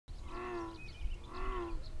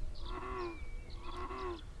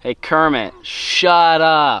Hey Kermit, shut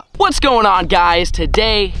up. What's going on, guys?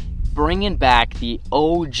 Today, bringing back the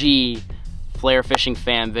OG Flair fishing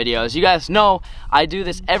fan videos. You guys know I do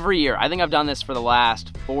this every year. I think I've done this for the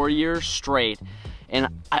last 4 years straight. And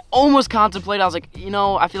I almost contemplated, I was like, you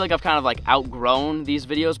know, I feel like I've kind of like outgrown these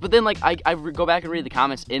videos. But then like I go back and read the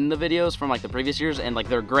comments in the videos from like the previous years and like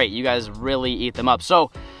they're great. You guys really eat them up. So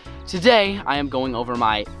today I am going over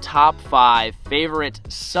my top 5 favorite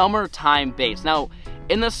summertime baits. Now,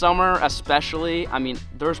 in the summer especially, I mean,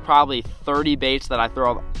 there's probably 30 baits that I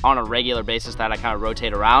throw on a regular basis that I kind of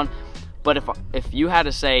rotate around. But if you had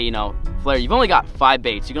to say, you know, Flair, you've only got 5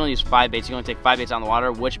 baits, you can only use 5 baits, you can only take 5 baits on the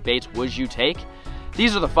water, which baits would you take?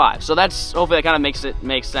 These are the 5. So that's, hopefully that kind of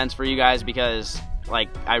makes sense for you guys, because like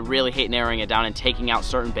I really hate narrowing it down and taking out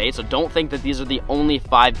certain baits. So don't think that these are the only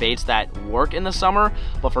 5 baits that work in the summer.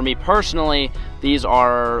 But for me personally, these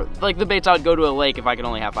are like the baits I would go to a lake if I could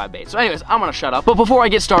only have 5 baits. So anyways, I'm gonna shut up. But before I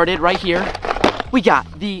get started, right here, we got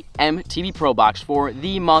the MTB Pro Box for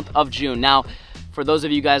the month of June. Now, for those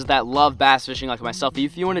of you guys that love bass fishing like myself,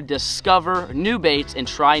 if you want to discover new baits and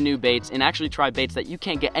try new baits and actually try baits that you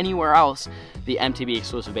can't get anywhere else, the MTB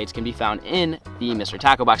exclusive baits can be found in the Mystery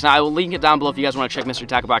Tackle Box. Now, I will link it down below if you guys want to check Mystery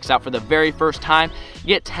Tackle Box out for the very first time. You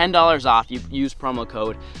get $10 off. You use promo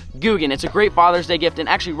code Guggen. It's a great Father's Day gift, and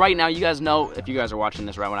actually right now, you guys know, if you guys are watching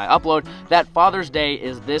this right when I upload, that Father's Day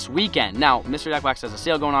is this weekend. Now, Mystery Tackle Box has a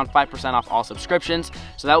sale going on, 5% off all subscriptions,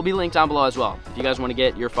 so that will be linked down below as well. If you guys want to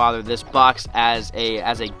get your father this box as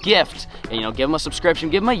a gift, and, you know, give him a subscription,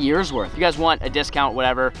 give him a year's worth. If you guys want a discount,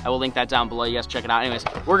 whatever, I will link that down below. You guys check it out. Anyways,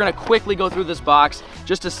 we're gonna quickly go through this box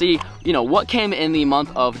just to see, you know, what came in the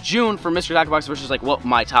month of June for Mystery Tackle Box versus like what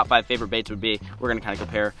my top 5 favorite baits would be. We're gonna kind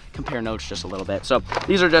of compare notes just a little bit. So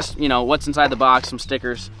these are just, you know, what's inside the box, some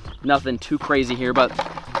stickers, nothing too crazy here. But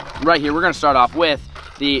right here, we're gonna start off with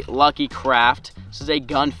the Lucky Craft. This is a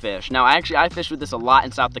gunfish. Now, I fished with this a lot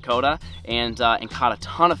in South Dakota and caught a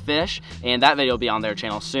ton of fish, and that video will be on their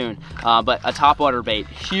channel soon. But a topwater bait,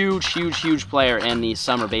 huge player in the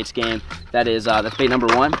summer baits game. That's bait number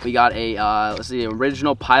 1. We got a let's see,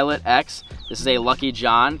 original Pilot X. This is a Lucky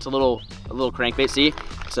John. It's a little crankbait. See,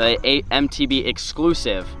 it's a MTB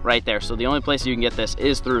exclusive right there. So the only place you can get this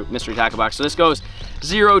is through Mystery Tackle Box. So this goes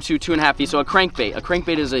 0 to 2.5 feet. So a crankbait. A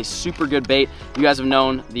crankbait is a super good bait. You guys have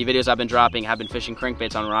known the videos I've been dropping. I've been fishing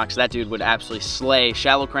crankbaits on rocks. That dude would absolutely slay.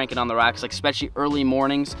 Shallow cranking on the rocks, like especially early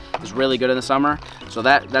mornings, is really good in the summer. So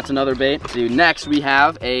that's another bait. So next we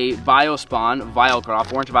have a Biospawn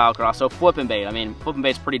Vilecross, orange Vilecross. So flipping bait. I mean, flipping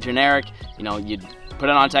bait's pretty generic. You know, you put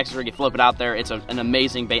it on a Texas rig, you flip it out there. It's an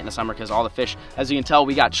amazing bait in the summer because all the fish, as you can tell,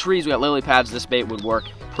 we got trees, we got lily pads. This bait would work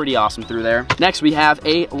pretty awesome through there. Next, we have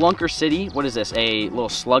a Lunker City. What is this? A little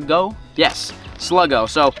Sluggo? Yes, Sluggo.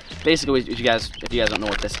 So basically, if you guys don't know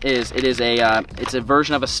what this is, it's a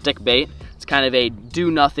version of a stick bait. It's kind of a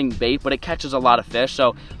do-nothing bait, but it catches a lot of fish.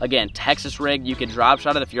 So again, Texas rig, you can drop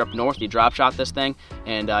shot it. If you're up north, you drop shot this thing,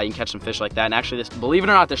 and you can catch some fish like that. And actually, believe it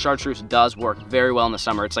or not, the chartreuse does work very well in the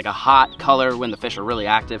summer. It's like a hot color when the fish are really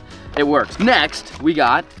active. It works. Next, we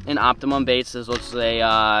got an Optimum Baits. This looks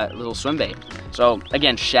a little swim bait. So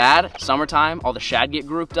again, shad, summertime, all the shad get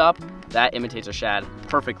grouped up. That imitates a shad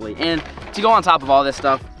perfectly. And to go on top of all this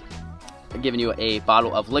stuff, I'm giving you a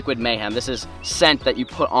bottle of Liquid Mayhem. This is scent that you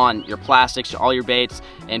put on your plastics, all your baits,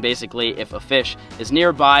 and basically if a fish is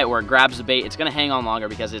nearby or it grabs the bait, it's gonna hang on longer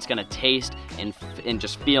because it's gonna taste and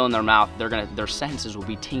just feel in their mouth. Their senses will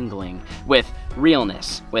be tingling with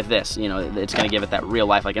realness with this. You know, it's gonna give it that real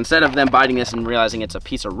life. Like instead of them biting this and realizing it's a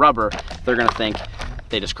piece of rubber, they're gonna think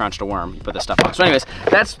they just crunched a worm. You put this stuff on. So anyways,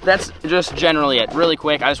 that's just generally it. Really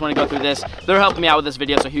quick, I just want to go through this. They're helping me out with this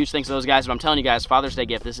video, so huge thanks to those guys. But I'm telling you guys, Father's Day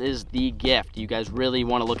gift, this is the gift. You guys really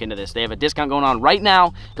want to look into this. They have a discount going on right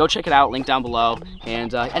now. Go check it out, link down below.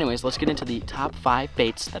 And anyways, let's get into the top 5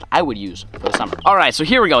 baits that I would use for the summer. All right, so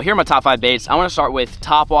here we go. Here are my top 5 baits. I want to start with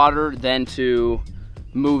topwater, then to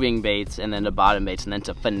moving baits, and then to bottom baits, and then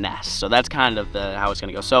to finesse. So that's kind of how it's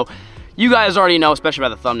gonna go. So you guys already know, especially by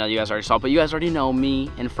the thumbnail, you guys already saw, but you guys already know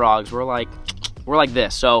me and frogs. We're like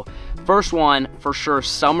this. So first one, for sure,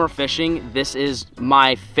 summer fishing. This is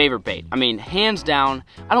my favorite bait. I mean, hands down.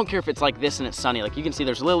 I don't care if it's like this and it's sunny. Like you can see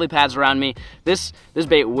there's lily pads around me. This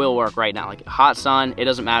bait will work right now. Like hot sun, it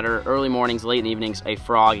doesn't matter. Early mornings, late evenings, a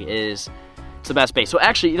frog it's the best bait. So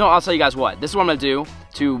actually, you know, I'll tell you guys what. This is what I'm gonna do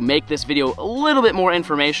to make this video a little bit more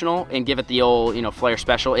informational and give it the old, you know, Flair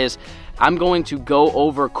special is I'm going to go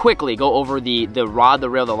over the rod, the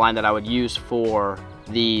reel, the line that I would use for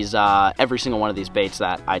these every single one of these baits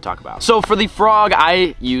that I talk about. So for the frog,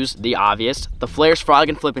 I use the obvious, the Flair's frog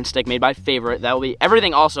and flipping stick made by Favorite. That will be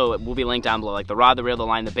everything. Also will be linked down below, like the rod, the reel, the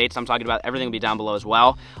line, the baits I'm talking about. Everything will be down below as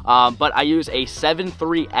well. But I use a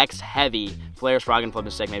 7.3X heavy Flair's frog and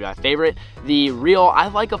flipping stick made by Favorite. The reel, I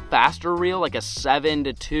like a faster reel, like a 7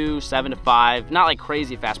 to 2, 7 to 5, not like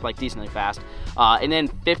crazy fast, but like decently fast. And then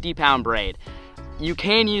 50-pound braid. You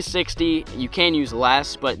can use 60, you can use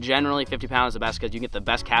less, but generally 50 pounds is the best because you get the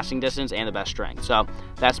best casting distance and the best strength. So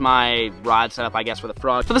that's my rod setup, I guess, for the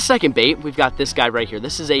frog. For the second bait, we've got this guy right here.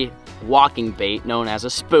 This is a walking bait known as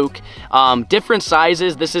a spook. Different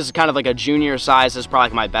sizes. This is kind of like a junior size. This is probably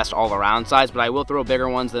like my best all-around size, but I will throw bigger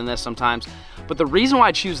ones than this sometimes. But the reason why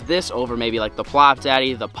I choose this over maybe like the Plop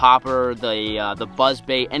Daddy, the Popper, the Buzz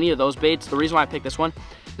bait, any of those baits, the reason why I picked this one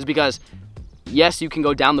is because yes, you can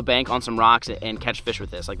go down the bank on some rocks and catch fish with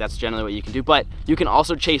this. Like, that's generally what you can do. But you can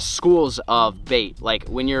also chase schools of bait. Like,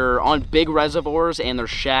 when you're on big reservoirs and there's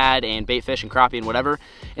shad and bait fish and crappie and whatever,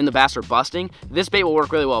 and the bass are busting, this bait will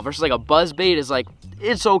work really well. Versus like a buzz bait is like,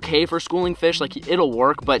 it's okay for schooling fish. Like, it'll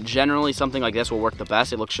work, but generally something like this will work the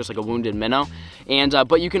best. It looks just like a wounded minnow. And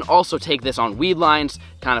but you can also take this on weed lines,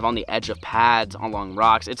 kind of on the edge of pads, along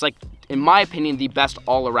rocks. It's like, in my opinion, the best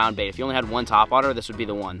all-around bait. If you only had one topwater, this would be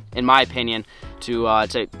the one, in my opinion, to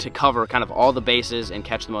cover kind of all the bases and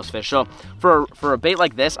catch the most fish. So for a bait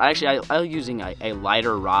like this, I'm using a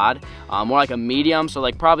lighter rod, more like a medium, so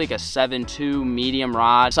like probably like a 7.2 medium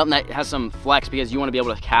rod, something that has some flex because you want to be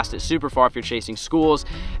able to cast it super far if you're chasing schools.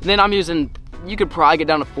 And then I'm using, you could probably get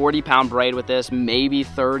down to 40-pound braid with this, maybe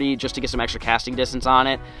 30, just to get some extra casting distance on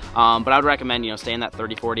it. But I would recommend, you know, stay in that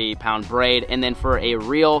 30, 40-pound braid. And then for a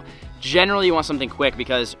reel, generally you want something quick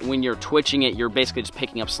because when you're twitching it, you're basically just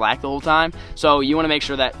picking up slack the whole time. So you want to make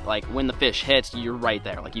sure that like when the fish hits, you're right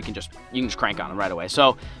there. Like you can just crank on them right away.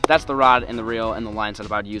 So that's the rod and the reel and the line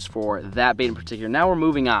setup I'd use for that bait in particular. Now we're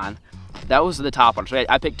moving on. That was the top water. So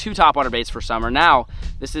I picked 2 topwater baits for summer. Now,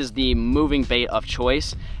 this is the moving bait of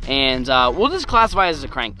choice. And we'll just classify it as a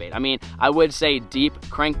crankbait. I mean, I would say deep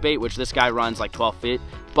crankbait, which this guy runs like 12 feet.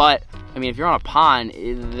 But, I mean, if you're on a pond,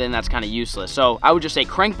 then that's kind of useless. So I would just say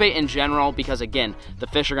crankbait in general because, again, the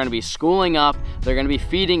fish are going to be schooling up. They're going to be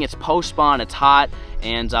feeding. It's post-spawn. It's hot.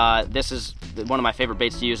 And this is one of my favorite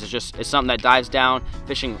baits to use. It's something that dives down,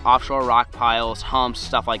 fishing offshore rock piles, humps,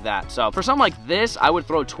 stuff like that. So for something like this, I would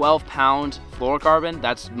throw 12-pound fluorocarbon.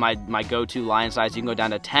 That's my go-to line size. You can go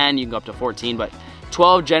down to 10, you can go up to 14, but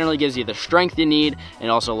 12 generally gives you the strength you need and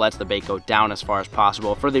also lets the bait go down as far as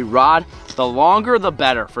possible. For the rod, the longer the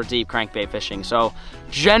better for deep crankbait fishing. So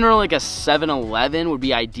generally like a 7-11 would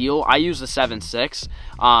be ideal. I use the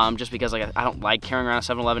 7.6 just because like I don't like carrying around a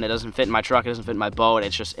 7-11. It doesn't fit in my truck, it doesn't fit in my boat.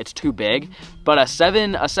 It's too big. But a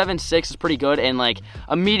 7.6 is pretty good, and like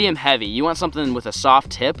a medium heavy. You want something with a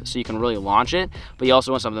soft tip so you can really launch it, but you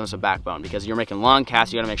also want something with a backbone because you're making long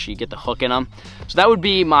casts. You got to make sure you get the hook in them. So that would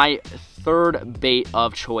be my third bait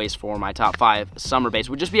of choice for my top 5 summer baits.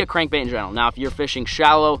 Would just be a crankbait in general. Now, if you're fishing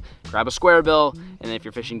shallow, grab a square bill, and if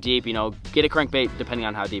you're fishing deep, you know, get a crankbait depending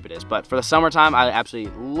on how deep it is. But for the summertime, I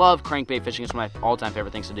absolutely love crankbait fishing. It's one of my all-time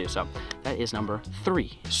favorite things to do. So that is number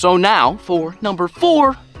 3. So now for number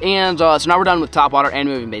 4, and so now we're done with topwater and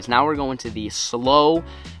moving baits. Now we're going to the slow,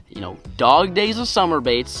 you know, dog days of summer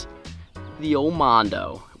baits, the old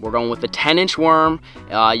Mondo. We're going with the 10-inch worm.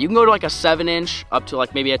 You can go to like a 7-inch up to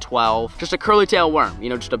like maybe a 12. Just a curly tail worm, you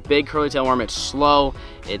know, just a big curly tail worm. It's slow.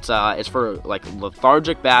 It's for like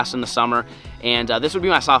lethargic bass in the summer. And this would be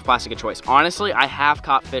my soft plastic of choice. Honestly, I have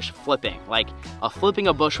caught fish flipping. Like flipping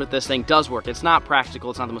a bush with this thing does work. It's not practical.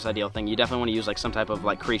 It's not the most ideal thing. You definitely want to use like some type of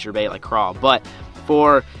like creature bait, like crawl. But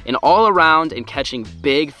for an all around and catching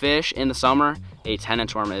big fish in the summer, a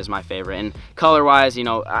 10-inch worm is my favorite. And color-wise, you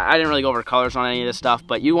know, I didn't really go over colors on any of this stuff,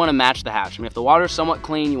 but you want to match the hatch. I mean, if the water's somewhat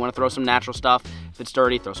clean, you want to throw some natural stuff. If it's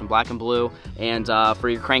dirty, throw some black and blue. And for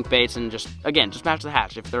your crankbaits, and just match the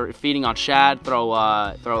hatch. If they're feeding on shad, throw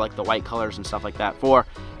like the white colors and stuff like that. For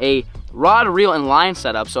a rod, reel, and line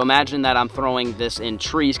setup, so imagine that I'm throwing this in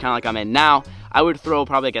trees, kind of like I'm in now. I would throw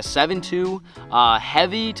probably like a 7.2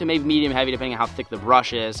 heavy to maybe medium heavy, depending on how thick the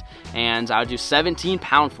brush is. And I would do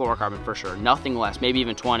 17-pound fluorocarbon for sure, nothing less, maybe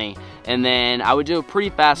even 20. And then I would do a pretty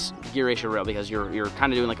fast gear ratio reel because you're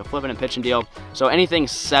kind of doing like a flipping and pitching deal. So anything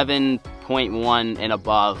 7.1 and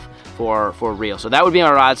above for reel. So that would be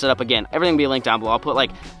my rod setup. Again, everything will be linked down below. I'll put like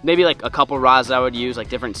maybe like a couple rods that I would use, like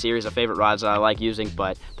different series of favorite rods that I like using,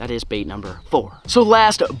 but that is bait number 4. So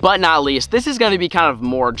last but not least, this is going to be kind of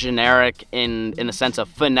more generic in the sense of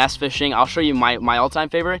finesse fishing. I'll show you my all-time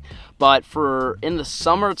favorite, but for in the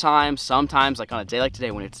summertime, sometimes like on a day like today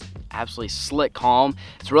when it's absolutely slick, calm,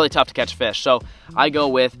 it's really tough to catch fish. So I go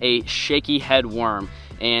with a shaky head worm.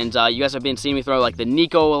 And you guys have been seeing me throw like the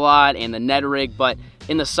Nico a lot and the Ned rig, but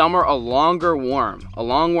in the summer, a longer worm, a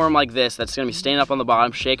long worm like this that's gonna be staying up on the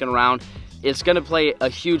bottom, shaking around, it's gonna play a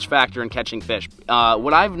huge factor in catching fish.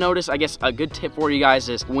 What I've noticed, I guess a good tip for you guys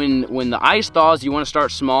is when the ice thaws, you wanna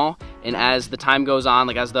start small, and as the time goes on,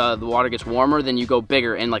 like as the water gets warmer, then you go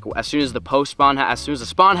bigger, and like as soon as the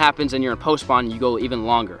spawn happens and you're in post spawn, you go even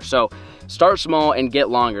longer. So start small and get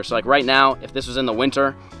longer. So like right now, if this was in the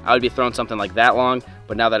winter, I would be throwing something like that long,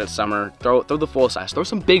 but now that it's summer, throw the full size. Throw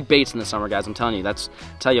some big baits in the summer, guys. I'm telling you, that's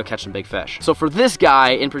how you'll catch some big fish. So for this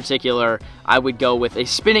guy in particular, I would go with a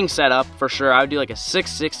spinning setup for sure. I would do like a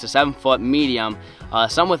 6 to 7 foot medium,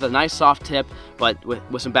 some with a nice soft tip, but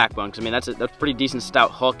with some backbone. Because I mean, that's a pretty decent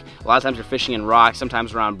stout hook. A lot of times you're fishing in rocks,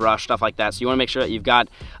 sometimes around brush, stuff like that. So you want to make sure that you've got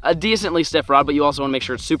a decently stiff rod, but you also want to make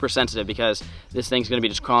sure it's super sensitive, because this thing's going to be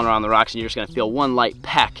just crawling around the rocks, and you're just going to feel one light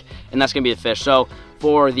peck, and that's going to be the fish. So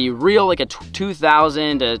for the reel, like a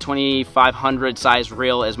 2,000 to 2,500 size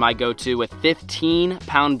reel is my go-to, with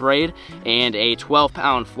 15-pound braid and a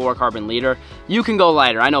 12-pound fluorocarbon leader. You can go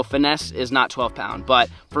lighter. I know finesse is not 12-pound, but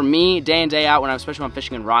for me, day in, day out, especially when I'm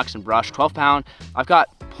fishing in rocks and brush, 12-pound, I've got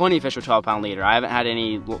plenty of fish with 12-pound leader. I haven't had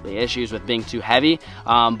any issues with being too heavy,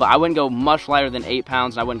 but I wouldn't go much lighter than 8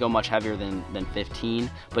 pounds, and I wouldn't go much heavier than 15,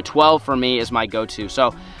 but 12 for me is my go-to.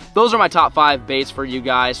 So those are my top 5 baits for you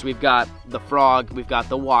guys. We've got the frog, we've got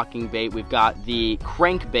the walking bait, we've got the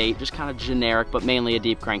crankbait, just kind of generic, but mainly a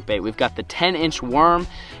deep crankbait. We've got the 10-inch worm,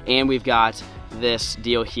 and we've got this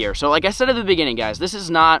deal here. So like I said at the beginning, guys, this is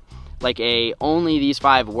not like only these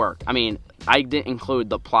 5 work. I mean, I didn't include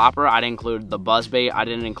the plopper, I didn't include the buzzbait, I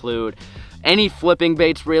didn't include any flipping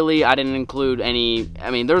baits really, I didn't include any, I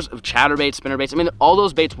mean, there's chatterbaits, spinner baits, I mean, all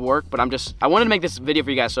those baits work, but I wanted to make this video for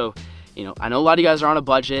you guys, so you know, I know a lot of you guys are on a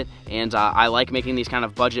budget, and I like making these kind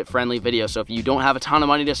of budget-friendly videos. So if you don't have a ton of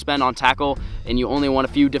money to spend on tackle, and you only want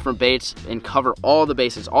a few different baits and cover all the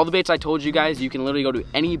bases, all the baits I told you guys, you can literally go to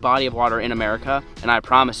any body of water in America, and I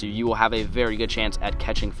promise you, you will have a very good chance at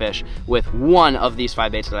catching fish with one of these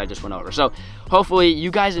 5 baits that I just went over. So hopefully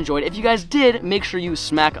you guys enjoyed. If you guys did, make sure you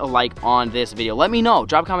smack a like on this video. Let me know.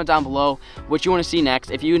 Drop a comment down below what you want to see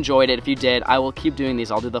next. If you enjoyed it, if you did, I will keep doing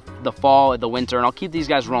these. I'll do the fall, the winter, and I'll keep these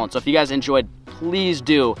guys rolling. So if you guys enjoyed, please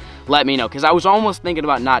do let me know, because I was almost thinking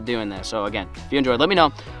about not doing this. So again, if you enjoyed, let me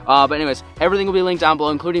know. But anyways, everything will be linked down below,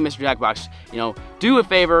 including Mr. Jackbox. You know, do a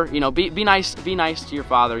favor. You know, be nice to your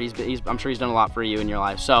father. I'm sure he's done a lot for you in your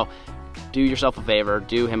life. So do yourself a favor,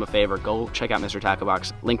 do him a favor. Go check out Mr. Tackle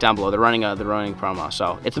Box. Link down below. They're running promo.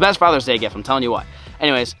 So it's the best Father's Day gift. I'm telling you what.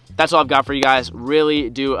 Anyways, that's all I've got for you guys. Really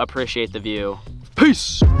do appreciate the view.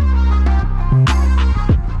 Peace.